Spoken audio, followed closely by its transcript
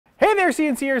Hey there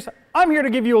CNCers, I'm here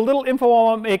to give you a little info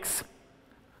on what makes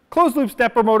closed loop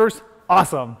stepper motors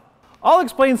awesome. I'll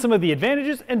explain some of the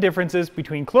advantages and differences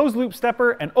between closed loop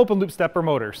stepper and open loop stepper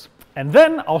motors. And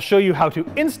then I'll show you how to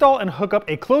install and hook up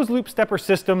a closed loop stepper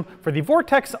system for the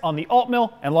Vortex on the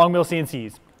AltMill and LongMill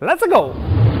CNCs. Let's go!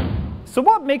 So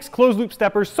what makes closed loop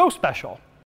steppers so special?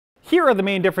 Here are the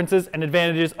main differences and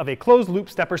advantages of a closed loop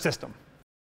stepper system.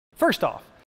 First off,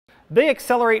 they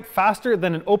accelerate faster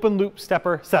than an open loop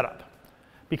stepper setup.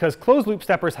 Because closed loop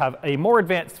steppers have a more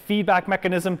advanced feedback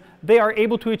mechanism, they are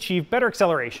able to achieve better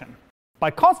acceleration.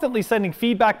 By constantly sending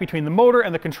feedback between the motor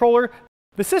and the controller,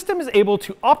 the system is able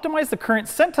to optimize the current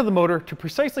sent to the motor to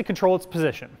precisely control its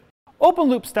position. Open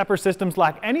loop stepper systems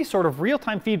lack any sort of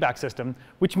real-time feedback system,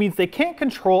 which means they can't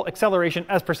control acceleration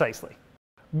as precisely.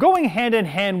 Going hand in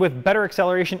hand with better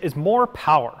acceleration is more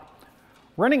power.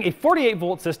 Running a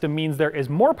 48-volt system means there is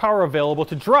more power available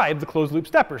to drive the closed loop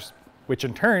steppers, which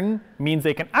in turn means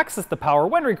they can access the power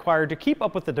when required to keep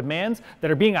up with the demands that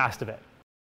are being asked of it.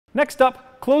 Next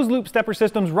up, closed loop stepper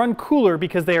systems run cooler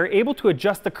because they are able to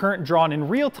adjust the current drawn in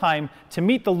real time to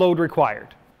meet the load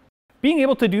required. Being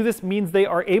able to do this means they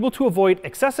are able to avoid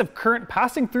excessive current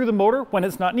passing through the motor when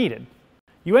it's not needed.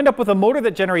 You end up with a motor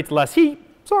that generates less heat,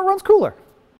 so it runs cooler.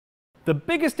 The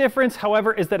biggest difference,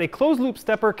 however, is that a closed loop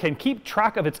stepper can keep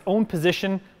track of its own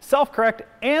position, self-correct,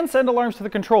 and send alarms to the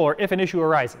controller if an issue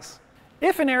arises.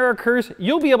 If an error occurs,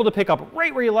 you'll be able to pick up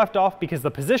right where you left off because the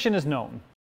position is known.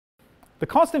 The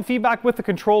constant feedback with the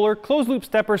controller, closed loop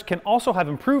steppers can also have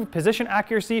improved position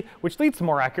accuracy, which leads to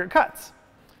more accurate cuts.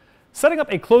 Setting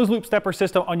up a closed loop stepper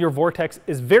system on your Vortex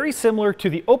is very similar to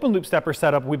the open loop stepper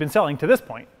setup we've been selling to this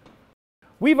point.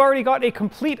 We've already got a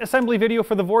complete assembly video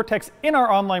for the Vortex in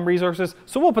our online resources,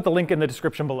 so we'll put the link in the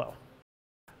description below.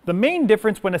 The main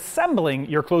difference when assembling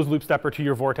your closed loop stepper to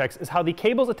your Vortex is how the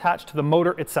cables attach to the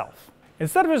motor itself.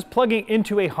 Instead of just plugging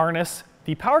into a harness,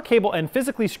 the power cable end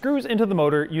physically screws into the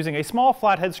motor using a small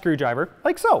flathead screwdriver,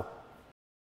 like so.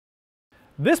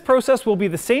 This process will be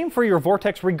the same for your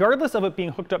Vortex regardless of it being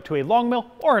hooked up to a LongMill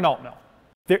or an AltMill.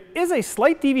 There is a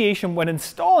slight deviation when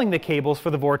installing the cables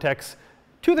for the Vortex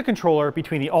to the controller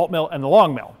between the AltMill and the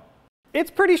LongMill. It's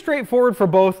pretty straightforward for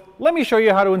both. Let me show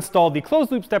you how to install the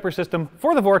closed loop stepper system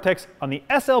for the Vortex on the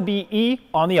SLB-E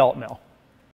on the AltMill.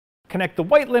 Connect the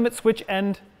white limit switch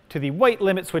end to the white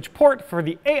limit switch port for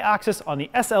the A axis on the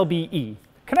SLB-E.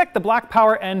 Connect the black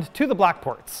power end to the black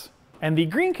ports, and the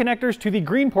green connectors to the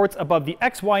green ports above the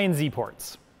X, Y, and Z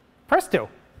ports. Presto!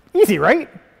 Easy, right?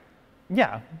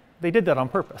 Yeah, they did that on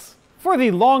purpose. For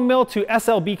the LongMill to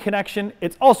SLB connection,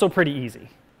 it's also pretty easy.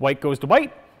 White goes to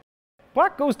white,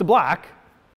 black goes to black,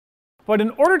 but in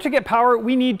order to get power,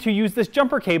 we need to use this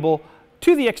jumper cable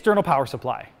to the external power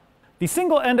supply. The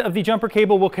single end of the jumper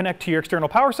cable will connect to your external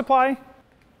power supply.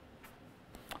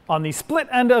 On the split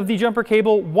end of the jumper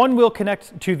cable, one will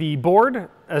connect to the board,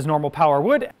 as normal power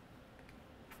would,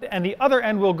 and the other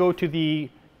end will go to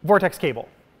the Vortex cable.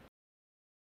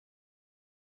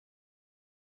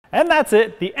 And that's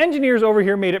it. The engineers over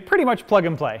here made it pretty much plug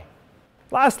and play.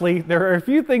 Lastly, there are a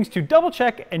few things to double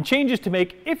check and changes to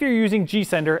make if you're using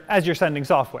Gsender as your sending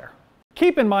software.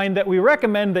 Keep in mind that we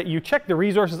recommend that you check the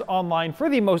resources online for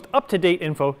the most up-to-date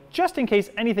info, just in case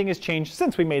anything has changed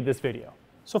since we made this video.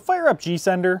 So fire up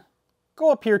Gsender, go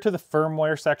up here to the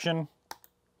firmware section.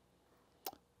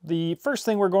 The first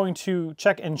thing we're going to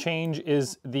check and change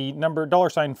is the number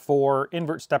 $4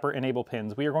 invert stepper enable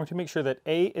pins. We are going to make sure that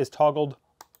A is toggled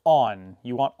on.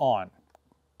 You want on.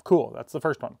 Cool, that's the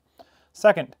first one.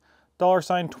 Second,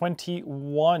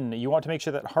 $21. You want to make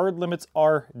sure that hard limits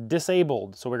are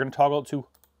disabled. So we're going to toggle it to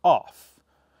off.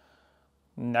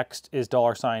 Next is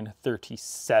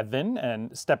 $37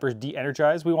 and steppers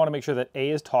de-energized. We want to make sure that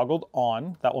A is toggled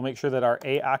on. That will make sure that our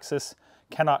A axis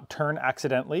cannot turn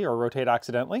accidentally or rotate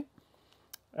accidentally.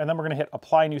 And then we're going to hit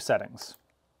apply new settings.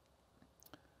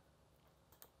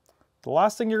 The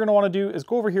last thing you're going to want to do is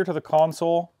go over here to the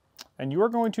console and you are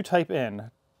going to type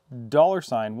in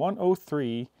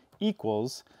 $103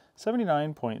 equals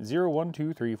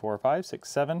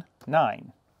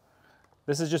 79.012345679.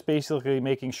 This is just basically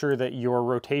making sure that your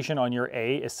rotation on your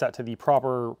A is set to the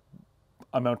proper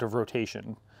amount of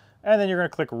rotation. And then you're going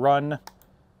to click run.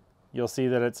 You'll see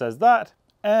that it says that.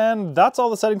 And that's all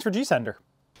the settings for Gsender.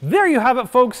 There you have it,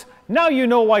 folks. Now you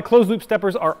know why closed loop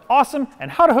steppers are awesome and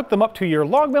how to hook them up to your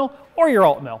LongMill or your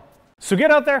AltMill. So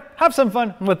get out there, have some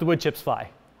fun, and let the wood chips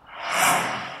fly.